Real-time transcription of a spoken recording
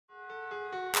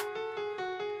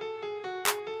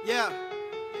Yeah.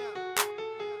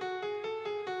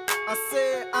 I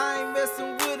said I ain't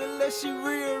messing with her unless she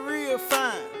real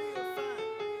fine.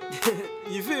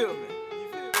 You feel me?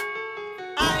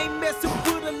 I ain't messing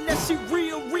with her unless she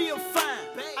real fine.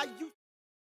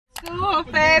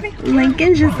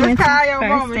 Lincoln just went to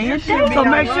first day of day. So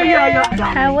make sure y'all.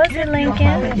 How was it,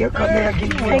 Lincoln? Take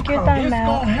your thumb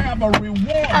out.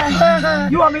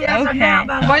 You want me to ask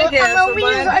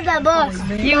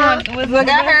Okay. You went, Look,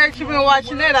 I heard you been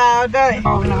watching it all day.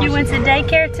 you went to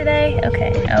daycare today?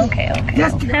 Okay.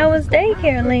 How was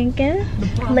daycare, Lincoln?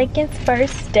 Lincoln's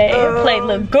first day. Plate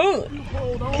look good.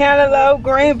 Cantaloupe,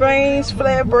 green beans,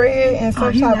 flatbread, and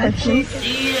some type of cheese.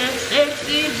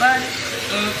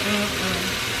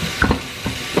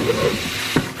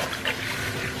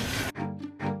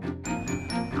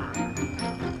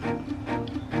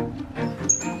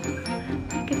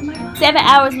 Seven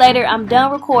hours later, I'm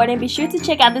done recording. Be sure to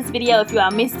check out this video if you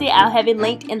all missed it. I'll have it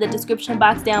linked in the description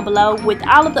box down below with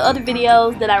all of the other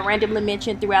videos that I randomly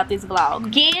mentioned throughout this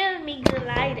vlog. Give me good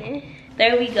lighting.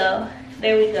 There we go.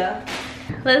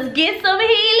 Let's get some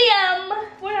helium.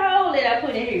 Where the hole did I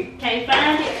put it here? Can't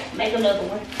find it. Make another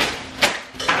one.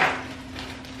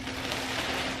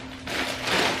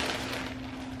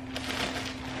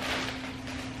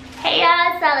 Hey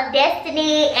y'all, it's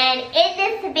allofdestiny, and in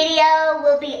this video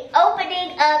we'll be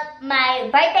opening up my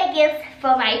birthday gifts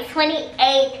for my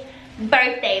 28th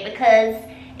birthday because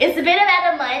it's been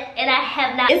about a month and I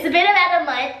have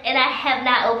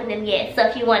not opened them yet. So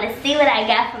if you want to see what I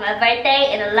got for my birthday,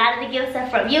 and a lot of the gifts are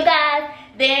from you guys,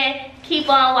 then keep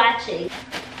on watching.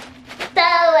 So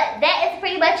that is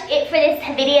pretty much it for this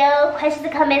video. Questions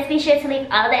and comments, be sure to leave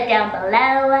all that down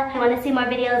below. If you want to see more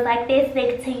videos like this,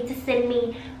 then continue to send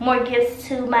me more gifts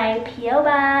to my P.O.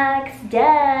 box.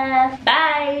 Duh.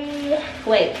 Bye.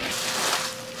 Wait.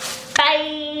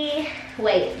 Bye.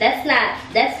 Wait, that's not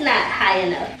high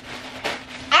enough.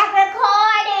 I'm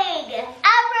recording.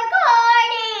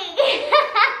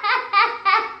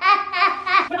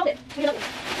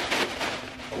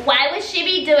 Why would she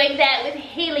be doing that with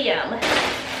helium?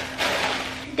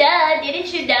 Duh,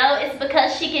 didn't you know? It's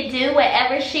because she can do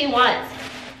whatever she wants.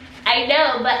 I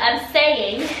know, but I'm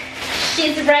saying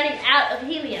she's running out of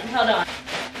helium. Hold on.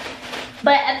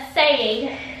 But I'm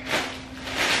saying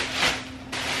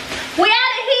we're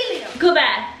out of helium.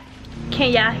 Goodbye.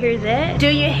 Can y'all hear that? Do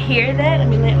you hear that? Let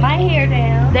me let my hair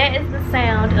down. That is the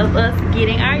sound of us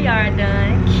getting our yard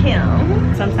done.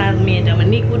 Kim. Sometimes me and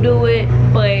Dominique will do it,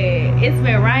 but it's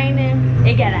been raining.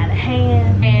 It got out of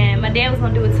hand, and my dad was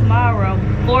gonna do it tomorrow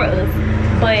for us.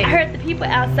 But I heard the people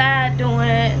outside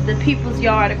doing the people's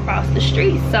yard across the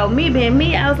street. So me being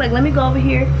me, I was like, let me go over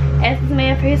here, ask this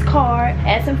man for his card,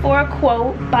 ask him for a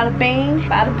quote. Bada bing,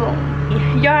 bada boom.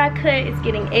 Yard cut is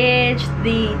getting edged.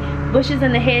 The bushes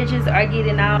and the hedges are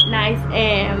getting all nice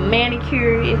and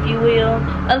manicured, if you will.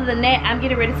 Other than that, I'm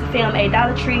getting ready to film a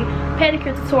Dollar Tree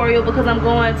pedicure tutorial because I'm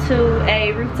going to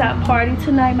a rooftop party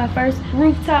tonight. My first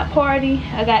rooftop party.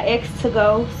 I got X to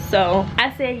go, so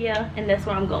I said yeah, and that's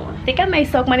where I'm going. I think I may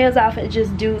soak my nails off and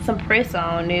just do some press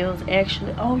on nails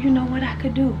actually. Oh, you know what I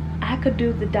could do? I could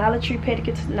do the Dollar Tree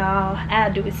pedicure. No,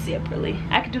 I'll do it separately.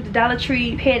 I could do the Dollar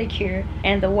Tree pedicure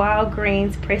and the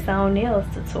Walgreens press on nails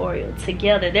tutorial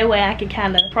together. That way I can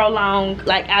kind of prolong,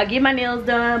 like I'll get my nails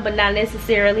done but not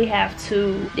necessarily have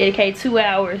to dedicate 2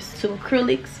 hours to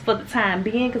acrylics for the time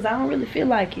being because I don't really feel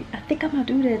like it. I think I'm gonna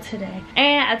do that today.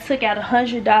 And I took out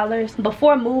 $100.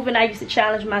 Before moving, I used to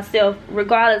challenge myself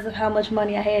regardless of how much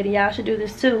money I had, and y'all should do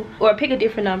this too, or pick a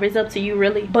different number. It's up to you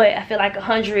really, but I feel like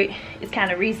 100 is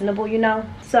kind of reasonable, you know.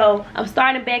 So I'm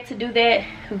starting back to do that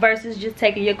versus just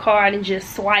taking your card and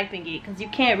just swiping it, because you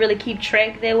can't really keep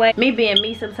track that way. Me being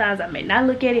me, sometimes I may not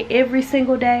look at it every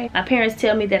single day. My parents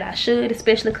tell me that I should,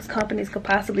 especially because companies could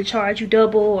possibly charge you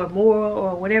double or more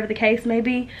or whatever the case may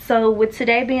be. So with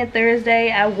today being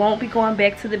Thursday, I won't be going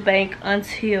back to the bank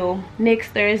until next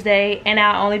Thursday, and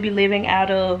I'll only be living out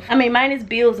of, I mean, minus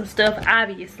bills and stuff,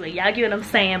 obviously, y'all get what I'm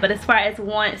saying. But as far as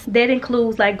wants, that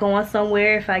includes like going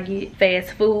somewhere, if I get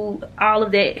fast food, all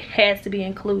of that has to be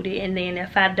included. And then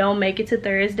if I don't make it to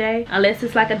Thursday, unless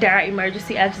it's like a dire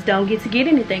emergency, I just don't get to get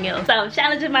anything else. So I'm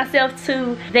challenging myself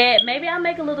to that. Maybe I'll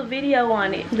make a little video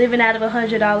on it, living out of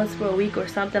 $100 for a week or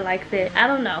something like that. I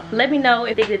don't know. Let me know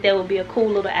if you think that would be a cool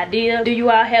little idea. Do you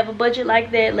all have a budget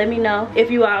like that? Let me know.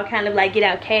 If you all kind of like get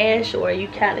out cash, or you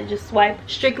kind of just swipe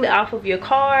strictly off of your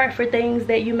card for things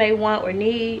that you may want or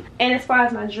need. And as far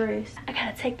as my dress, I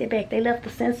gotta take that back. They left the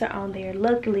sensor on there.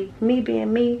 Luckily, me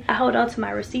being me, I hold on to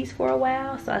my receipts for a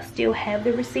while, so I still have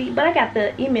the receipt. But I got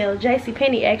the email.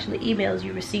 JCPenney actually emails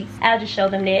you receipts. I'll just show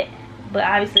them that But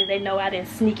obviously they know I didn't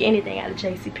sneak anything out of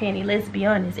JCPenney. Let's be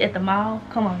honest, at the mall,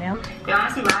 come on now. They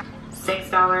honestly last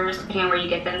 $6, depending on where you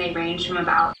get them. They range from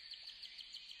about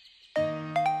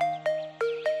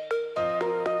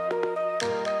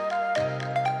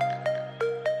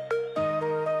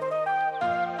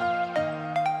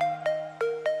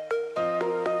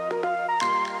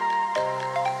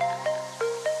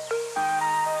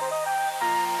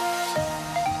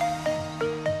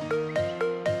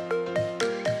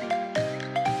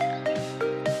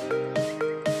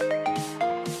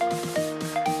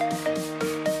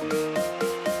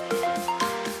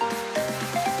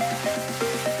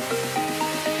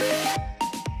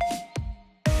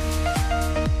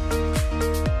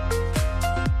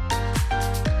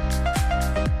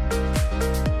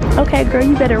Okay, girl,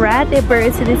 you better ride that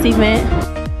bird to this event.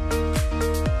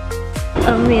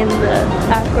 I'm in the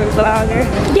awkward vlogger.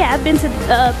 Yeah, I've been to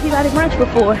Peabody brunch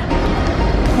before.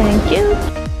 Thank you.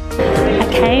 I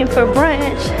came for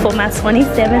brunch for my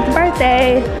 27th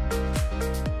birthday.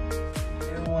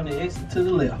 Everyone to exit to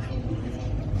the left.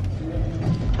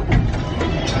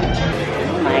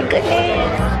 Oh my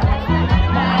goodness.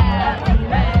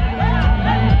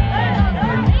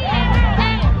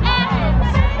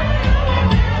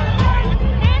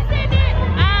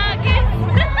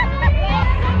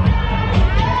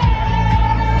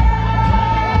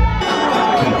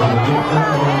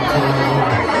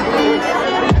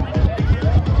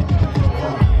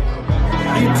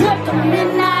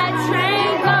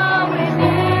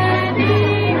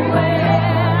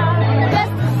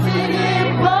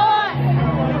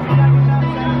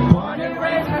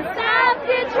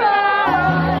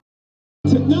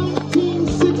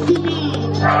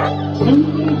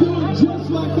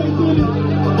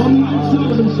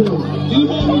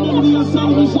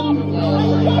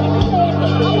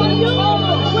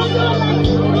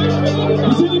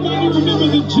 Does anybody remember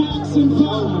the Jackson 5?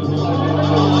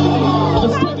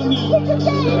 Let's take a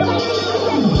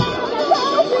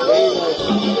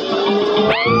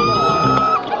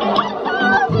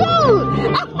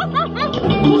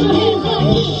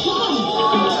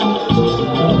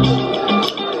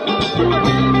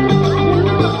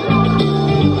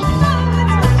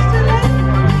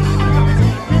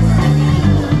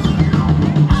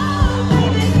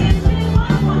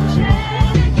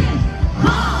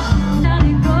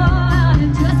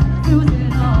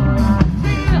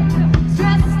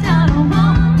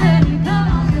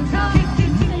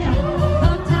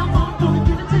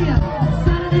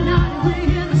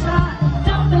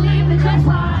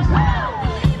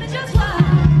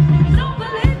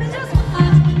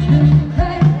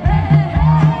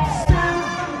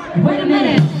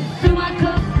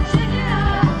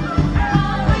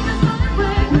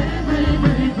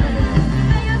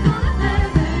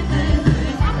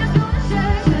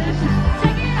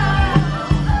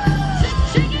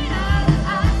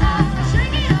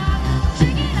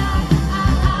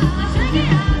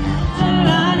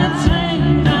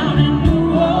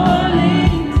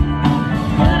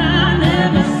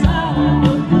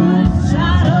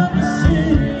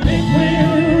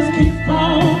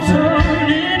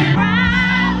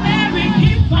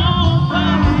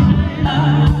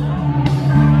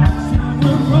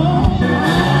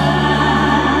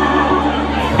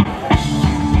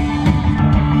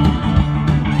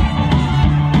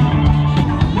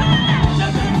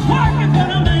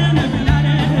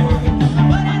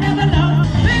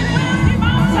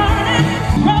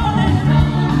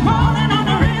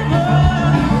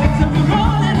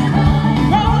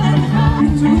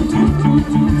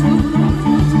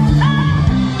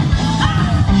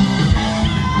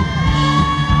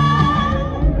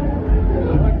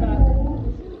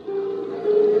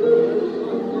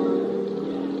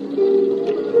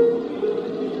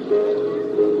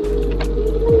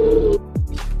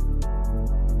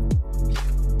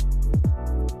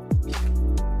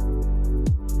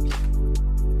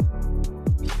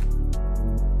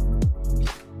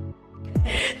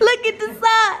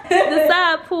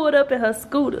Pulled up in her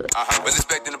scooter. Was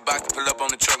expecting the box to pull up on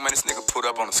the truck, man. This nigga pulled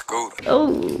up on the scooter.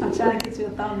 Oh. I'm trying to get you a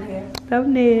thumbnail.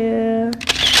 Thumbnail.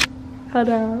 Hold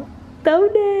on. Thumbnail.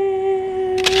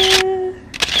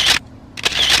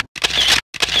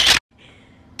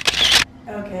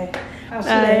 Okay. I'll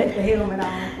shoot the helmet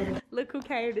on. Look who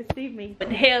came to see me with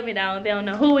the helmet on. They don't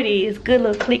know who it is. Good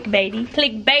little clickbaity.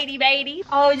 Clickbaity, baby.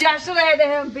 Oh, y'all should have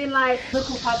had him been like, look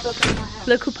who popped up in my house.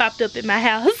 Look who popped up in my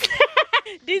house.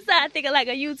 This side thinking like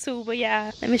a YouTuber,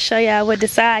 y'all. Let me show y'all what the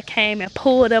side came and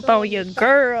pulled up on your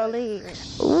girl in.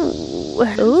 Ooh.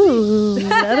 Ooh.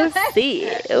 Let her see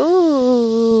it.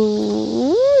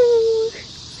 Ooh.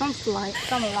 Some Light,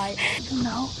 some light.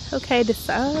 No. Okay,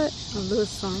 decide. A little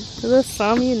something. A little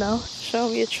something, you know. Show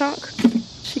me your trunk.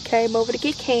 She came over to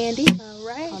get candy. All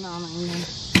right. Hold on,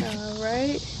 All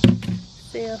right.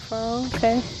 Cell phone.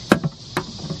 Okay.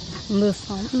 a little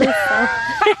something. Little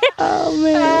something. Oh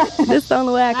man, this is the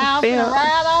only way I can film. I'm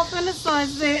ride off in the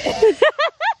sunset.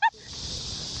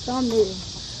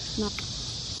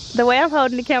 The way I'm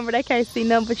holding the camera, they can't see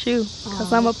nothing but you.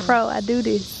 Cause I'm a pro. I do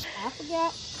this. I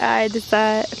forgot. Alright,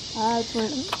 decide.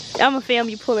 I'm gonna film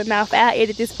you pulling off. I'll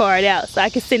edit this part out so I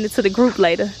can send it to the group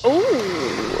later.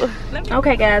 Ooh.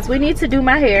 Okay guys, we need to do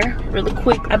my hair really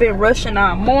quick. I've been rushing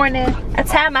all morning. I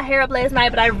tied my hair up last night,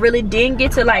 but I really didn't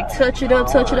get to like touch it up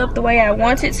the way I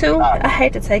wanted to. I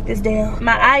hate to take this down.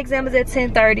 My eye exam is at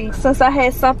 10:30. Since I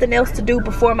had something else to do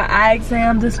before my eye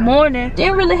exam this morning,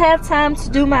 didn't really have time to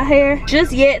do my hair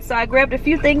just yet, so I grabbed a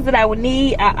few things that I would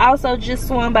need. I also just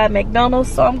swung by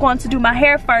McDonald's, so I'm going to do my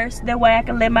hair first. That way I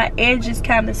can let my edges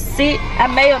kind of sit. I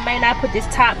may or may not put this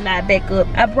top knot back up.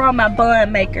 I brought my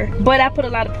bun maker, but I put a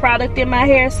lot of product in my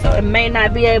hair, so it may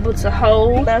not be able to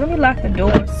hold. Let me lock the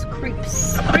doors.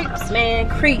 Creeps, man,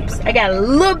 creeps. I got a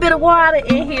little bit of water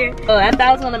in here. I thought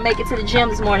I was gonna make it to the gym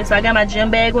this morning, so I got my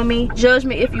gym bag with me. Judge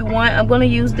me if you want. I'm gonna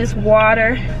use this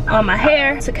water on my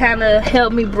hair to kind of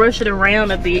help me brush it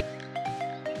around a bit.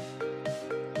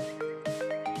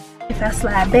 If I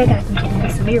slide back, I can get in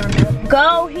this mirror now.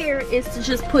 Goal here is to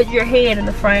just put your head in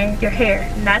the frame, your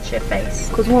hair, not your face.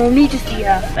 Cause we don't need to see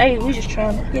our face. We just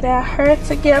trying to get our hair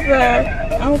together.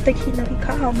 I don't think he know he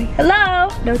called me. Hello?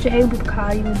 Don't you hate when people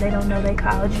call you and they don't know they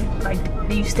called you? Like,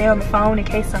 do you stay on the phone in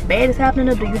case something bad is happening,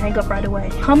 or do you hang up right away?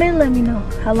 Comment and let me know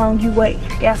how long you wait.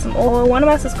 Got some oil. One of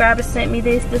my subscribers sent me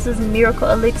this. This is Miracle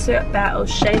Elixir by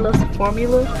ᶫᵒᵛᵉᵧ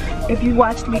formula. If you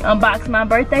watched me unbox my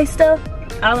birthday stuff,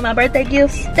 all of my birthday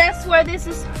gifts, that's where this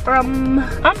is from.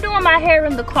 I'm doing my hair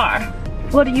in the car.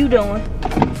 What are you doing?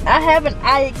 I have an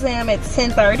eye exam at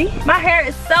 10:30. My hair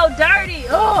is so dirty.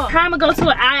 Ugh. How am I gonna go to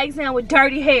an eye exam with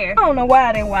dirty hair? I don't know why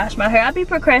I didn't wash my hair. I be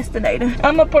procrastinating.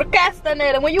 I'm a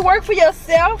procrastinator. When you work for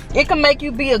yourself, it can make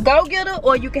you be a go-getter,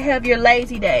 or you can have your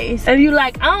lazy days. If you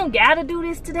like, I don't gotta do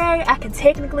this today, I can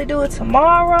technically do it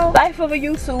tomorrow. Life of a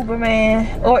YouTuber,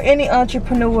 man, or any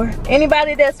entrepreneur.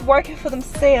 Anybody that's working for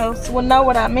themselves will know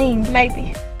what I mean,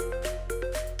 maybe.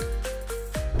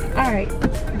 Alright,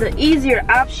 the easier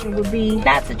option would be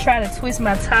not to try to twist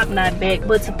my top knot back,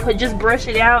 but to just brush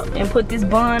it out and put this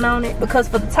bun on it. Because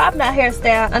for the top knot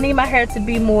hairstyle, I need my hair to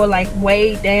be more like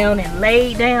weighed down and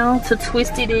laid down to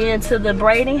twist it into the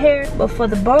braiding hair. But for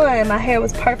the bun, my hair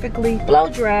was perfectly blow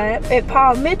dried at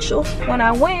Paul Mitchell when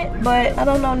I went, but I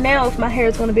don't know now if my hair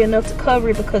is going to be enough to cover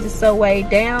it because it's so weighed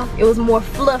down. It was more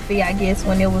fluffy, I guess,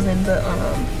 when it was in the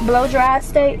blow dry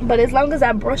state. But as long as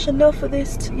I brush enough for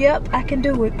this, yep, I can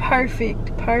do it.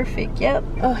 Perfect, yep.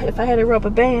 Oh, if I had a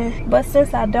rubber band. But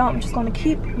since I don't, I'm just gonna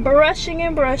keep brushing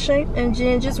and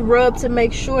then just rub to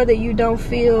make sure that you don't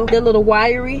feel the little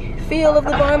wiry feel of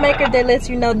the bun maker that lets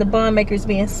you know the bun maker is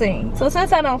being seen. So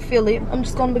since I don't feel it, I'm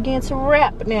just gonna begin to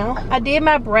wrap now. I did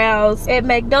my brows at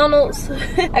McDonald's.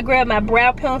 I grabbed my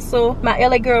brow pencil, my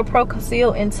LA Girl Pro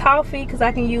Conceal in Toffee, because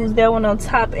I can use that one on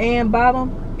top and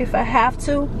bottom if I have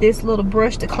to. This little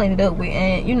brush to clean it up with.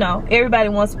 And you know, everybody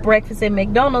wants breakfast at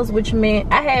McDonald's, which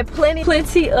meant I had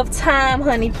plenty of time,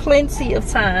 honey, plenty of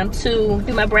time to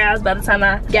do my brows. By the time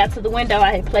I got to the window,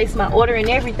 I had placed my order and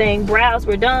everything. Brows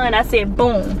were done. I said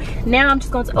boom. Now I'm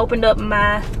just going to open up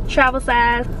my travel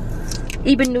size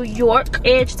Even New York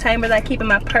edge tamer that I keep in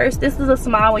my purse. This is a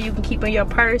small one you can keep in your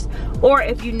purse, or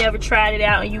if you never tried it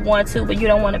out and you want to but you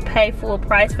don't want to pay full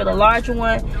price for the larger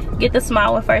one, get the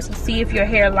small one first and see if your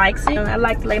hair likes it. I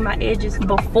like to lay my edges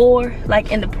before,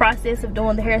 like in the process of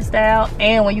doing the hairstyle,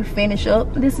 and when you finish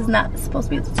up. This is not supposed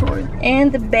to be a tutorial.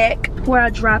 And the back where I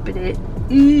drop it at.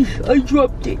 I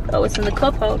dropped it. Oh, it's in the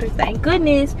cup holder, thank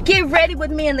goodness. Get ready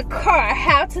with me in the car.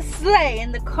 How to slay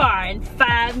in the car in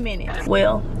 5 minutes.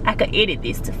 Well, I could edit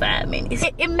this to 5 minutes.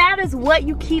 It matters what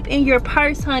you keep in your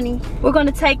purse, honey. We're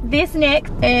gonna take this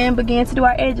next and begin to do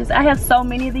our edges. I have so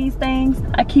many of these things.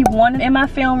 I keep one in my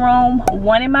film room,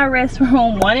 one in my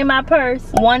restroom, one in my purse,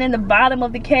 one in the bottom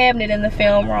of the cabinet in the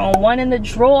film room, one in the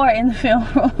drawer in the film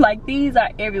room. Like, these are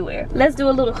everywhere. Let's do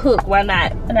a little hook, why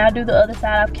not? And I'll do the other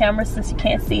side off camera since you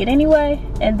can't see it anyway.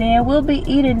 And then we'll be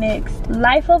eating next.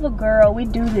 Life of a girl, we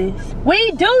do this.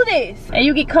 We do this! And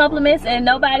you get compliments and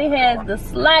nobody has the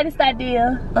slightest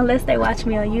idea, unless they watch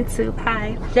me on YouTube,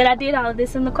 hi, that I did all of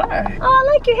this in the car. Oh,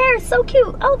 I like your hair, it's so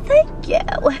cute. Oh, thank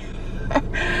you.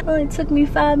 Only took me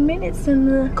 5 minutes in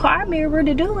the car mirror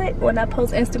to do it. When I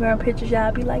post Instagram pictures,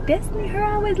 y'all be like, Destiny, her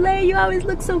always late. You always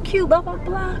look so cute, blah, blah,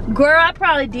 blah. Girl, I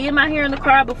probably did my hair in the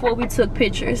car before we took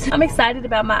pictures. I'm excited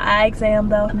about my eye exam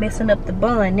though. Messing up the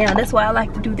bun now. That's why I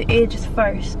like to do the edges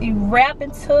first. You wrap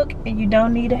and tuck and you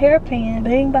don't need a hairpin.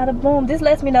 Bing, bada, boom. This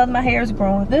lets me know that my hair is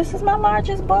growing. This is my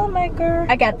largest bun maker.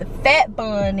 I got the fat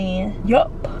bun in.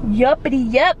 Yup.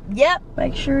 Yuppity, yup, yup.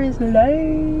 Make sure it's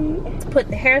late. Put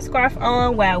the hair scarf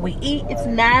on while we eat. It's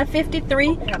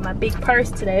 9:53. Got my big purse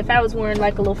today. If I was wearing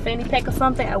like a little fanny pack or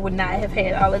something, I would not have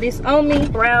had all of this on me.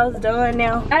 Brows done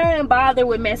now. I didn't bother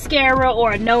with mascara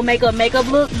or a no makeup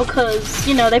look because,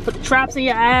 you know, they put the drops in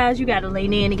your eyes. You gotta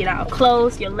lean in and get all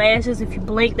close. Your lashes, if you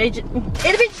blink, it'll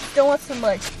be just doing too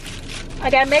much. I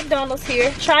got McDonald's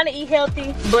here, trying to eat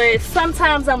healthy, but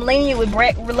sometimes I'm lenient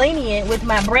with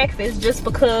my breakfast just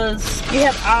because you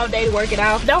have all day to work it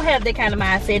off. Don't have that kind of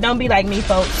mindset. Don't be like me,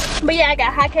 folks. But yeah, I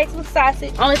got hot cakes with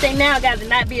sausage. Only thing now, I got to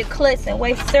not be a klutz and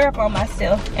waste syrup on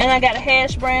myself. And I got a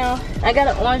hash brown. I got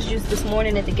an orange juice this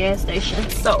morning at the gas station.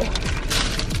 So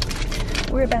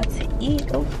we're about to eat.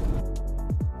 Oh.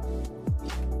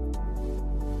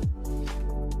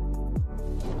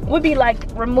 Would be like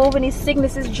removing these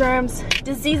sicknesses, germs,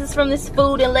 diseases from this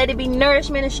food and let it be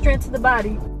nourishment and strength to the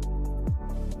body.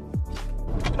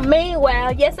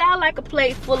 Meanwhile, yes, I like a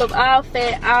plate full of all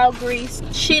fat, all grease,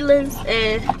 chitlins,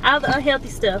 and all the unhealthy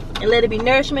stuff, and let it be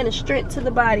nourishment and strength to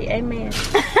the body. Amen.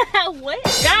 What?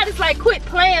 God is like, quit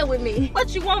playing with me.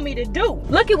 What you want me to do?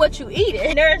 Look at what you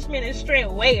eating. Nourishment and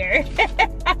strength where?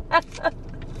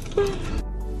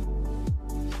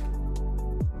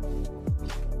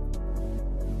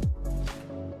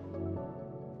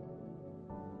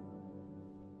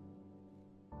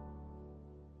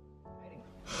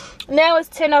 Now it's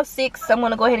 10:06. I'm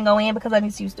gonna go ahead and go in because I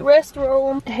need to use the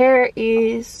restroom. Hair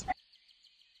is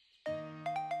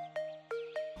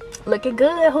looking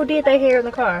good. Who did their hair in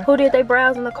the car? Who did their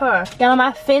brows in the car? Got on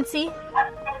my Fenty.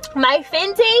 My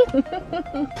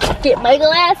Fenty. Get my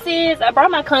glasses. I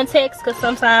brought my contacts because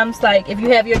sometimes, like, if you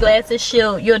have your glasses,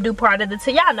 you'll do part of the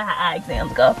y'all know how eye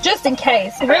exams go. Just in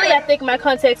case. Really, I think my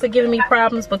contacts are giving me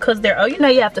problems because they're, oh, you know,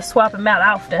 you have to swap them out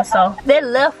often. So that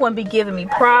left one be giving me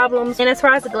problems. And as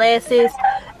far as the glasses,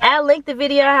 I'll link the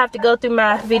video. I have to go through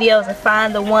my videos and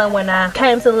find the one when I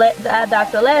came to the eye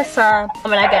doctor last time.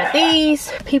 When I got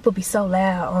these, people be so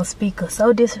loud on speaker,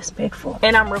 so disrespectful.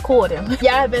 And I'm recording.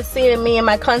 Y'all have been seeing me in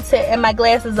my contact and my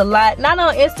glasses a lot. Not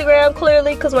on Instagram,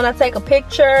 clearly, because when I take a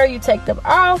picture, you take them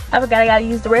off. I forgot I gotta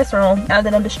use the restroom. Now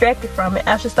that I'm distracted from it,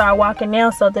 I should start walking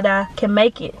now so that I can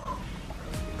make it.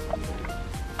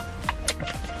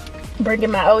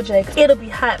 Bringing my OJ, cause it'll be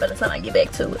hot by the time I get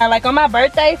back to it. Like on my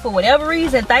birthday, for whatever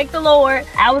reason, thank the Lord,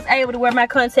 I was able to wear my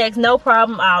contacts no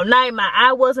problem all night. My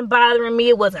eye wasn't bothering me,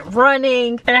 it wasn't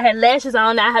running, and I had lashes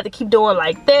on. I had to keep doing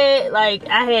like that. Like,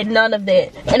 I had none of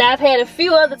that. And I've had a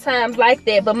few other times like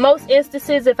that, but most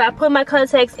instances, if I put my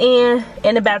contacts in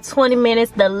about 20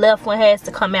 minutes, the left one has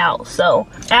to come out. So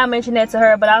I'll mention that to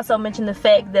her, but I also mention the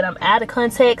fact that I'm out of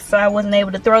contacts, so I wasn't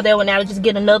able to throw that one out and just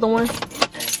get another one.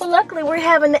 Well, luckily we're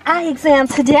having the eye exam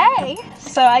today,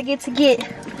 so I get to get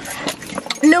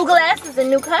new glasses and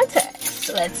new contacts.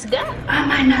 Let's go. I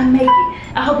might not make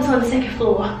it. I hope it's on the second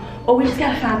floor, or we just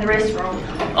gotta find the restroom.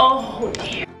 Oh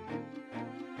dear.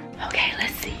 Okay,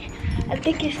 let's see. I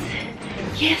think it's,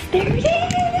 yes, there it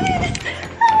is.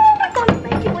 Oh, we're gonna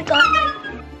make it. We're gonna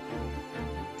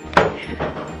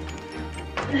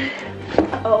make it.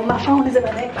 Oh, my phone is in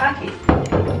my back pocket.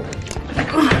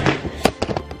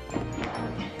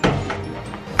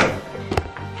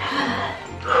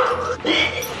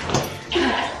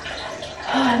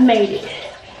 I made it.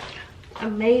 I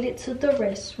made it to the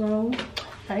restroom.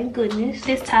 Thank goodness.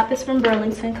 This top is from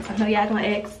Burlington because I know y'all gonna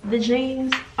ask. The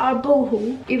jeans are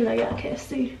boohoo, even though y'all can't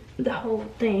see the whole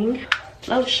thing.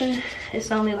 Lotion,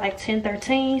 it's only like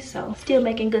 10-13, so still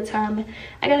making good timing.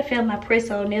 I gotta film my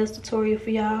press-on nails tutorial for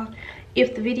y'all.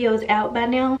 If the video is out by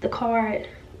now, the card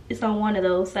is on one of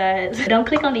those sides. Don't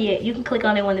click on it yet. You can click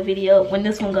on it when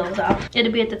this one goes off. It'll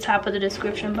be at the top of the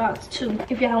description box too.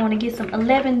 If y'all want to get some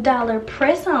 $11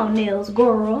 press-on nails,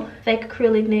 girl, fake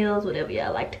acrylic nails, whatever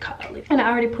y'all like to call it. And I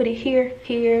already put it here,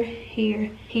 here, here,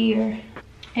 here,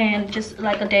 and just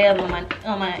like a dab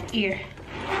on my ear,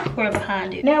 or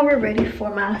behind it. Now we're ready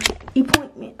for my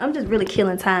appointment. I'm just really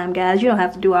killing time, guys. You don't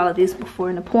have to do all of this before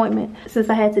an appointment. Since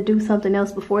I had to do something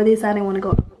else before this, I didn't want to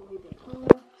go.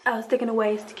 I was thinking of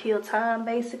ways to kill time,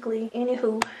 basically.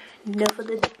 Anywho, enough of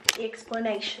the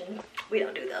explanation. We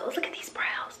don't do those. Look at these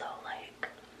brows, though. Like,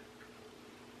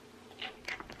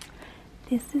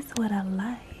 this is what I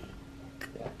like.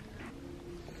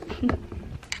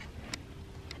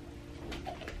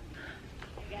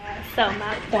 So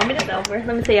my appointment is over.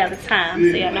 Let me tell y'all the time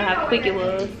so y'all know how quick it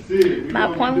was.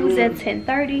 My appointment was at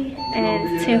 10:30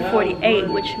 and it's 10:48,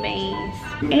 which means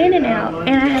in and out.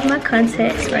 And I have my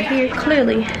contacts right here.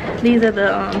 Clearly, these are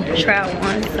the trial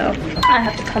ones, so I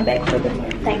have to come back for the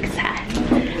thanks.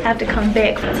 I have to come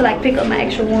back to like pick up my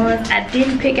extra ones. I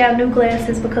didn't pick out new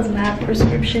glasses because my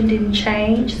prescription didn't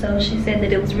change, so she said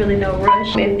that it was really no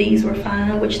rush if these were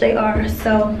fine, which they are.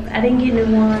 So I didn't get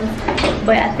new ones,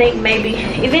 but I think maybe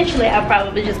eventually I'll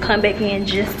probably just come back in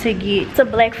just to get some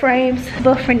black frames.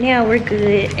 But for now we're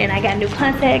good, and I got new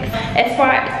contacts. As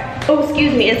far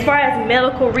as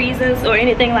medical reasons or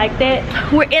anything like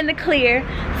that, we're in the clear.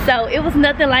 So it was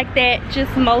nothing like that,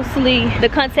 just mostly the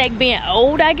contact being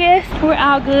old, I guess. We're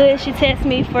all good. She tested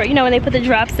me for, you know, when they put the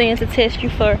drops in to test you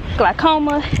for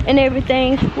glaucoma and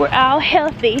everything. We're all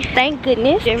healthy, thank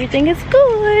goodness. Everything is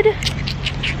good.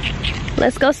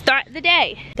 Let's go start the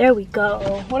day. There we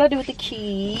go. What I do with the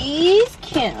keys,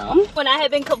 Kim? When I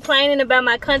have been complaining about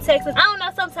my contacts, I don't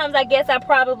know, sometimes I guess I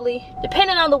probably,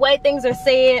 depending on the way things are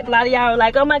said, a lot of y'all are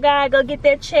like, oh my God, go get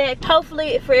that checked.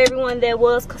 Hopefully for everyone that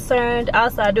was concerned,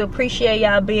 also I do appreciate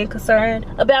y'all being concerned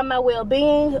about my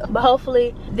well-being, but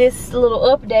hopefully this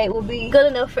little update will be good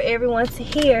enough for everyone to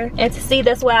hear and to see.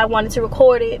 That's why I wanted to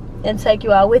record it and take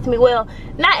you all with me. Well,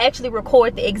 not actually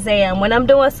record the exam. When I'm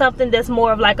doing something that's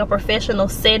more of like a professional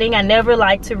setting, I never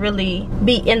like to really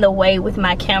be in the way with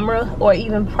my camera, or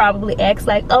even probably ask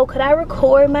like, oh, could I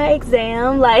record my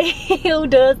exam? Like, who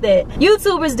does that?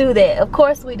 YouTubers do that, of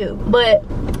course we do, but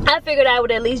I figured I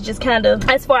would at least just kind of,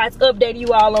 as far as update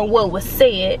you all on what was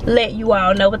said, let you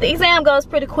all know. But the exam goes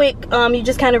pretty quick. You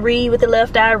just kind of read with the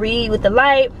left eye, read with the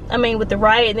with the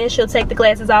right, and then she'll take the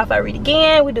glasses off. I read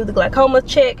again. We do the glaucoma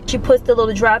check. She puts the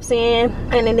little drops in,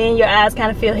 and then your eyes kind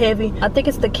of feel heavy. I think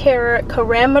it's the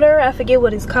parameter. I forget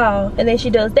what it's called. And then she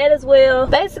does that as well.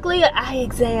 Basically an eye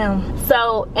exam.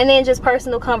 So, and then just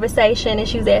personal conversation, and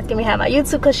she was asking me how my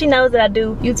YouTube, because she knows that I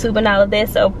do YouTube and all of that,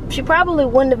 so she probably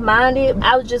wouldn't have minded.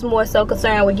 I was just more so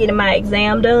concerned with getting my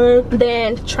exam done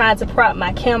than trying to prop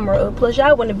my camera up. Plus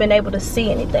y'all wouldn't have been able to see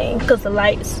anything because the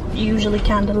light's usually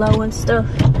kind of low and stuff.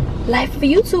 Life of a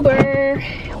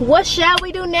YouTuber. What shall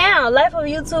we do now? Life of a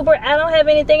YouTuber. I don't have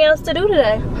anything else to do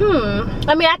today.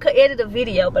 I mean, I could edit a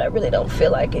video, but I really don't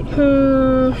feel like it.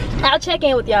 I'll check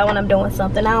in with y'all when I'm doing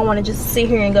something. I don't want to just sit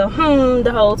here and go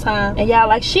the whole time. And y'all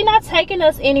like, she not taking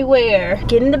us anywhere.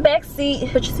 Get in the back seat,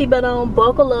 put your seatbelt on,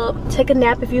 buckle up, take a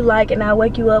nap if you like, and I'll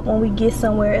wake you up when we get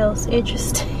somewhere else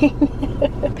interesting.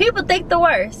 People think the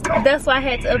worst. That's why I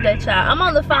had to update y'all. I'm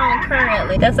on the phone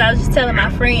currently. That's why I was just telling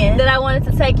my friend that I wanted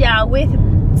to take y'all with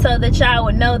me so that y'all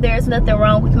would know there's nothing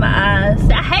wrong with my eyes.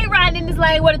 I hate riding in this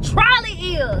lane where the trolley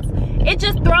is. It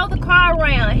just throws the car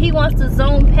around. He wants to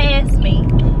zoom past me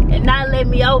and not let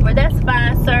me over. That's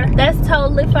fine, sir. That's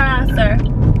totally fine, sir.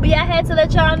 But yeah, I had to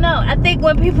let y'all know. I think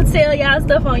when people tell y'all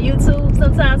stuff on YouTube,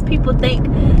 sometimes people think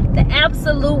the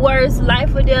absolute worst,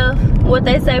 life or death, what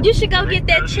they say. You should go get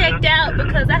that checked out,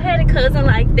 because I had a cousin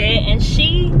like that, and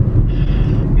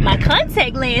my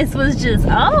contact lens was just,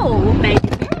 oh, baby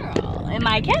girl, and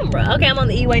my camera. Okay, I'm on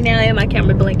the E-way now, and my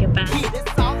camera blinking fine.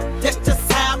 That's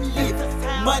just how I'm living.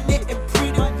 Money and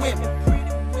pretty women.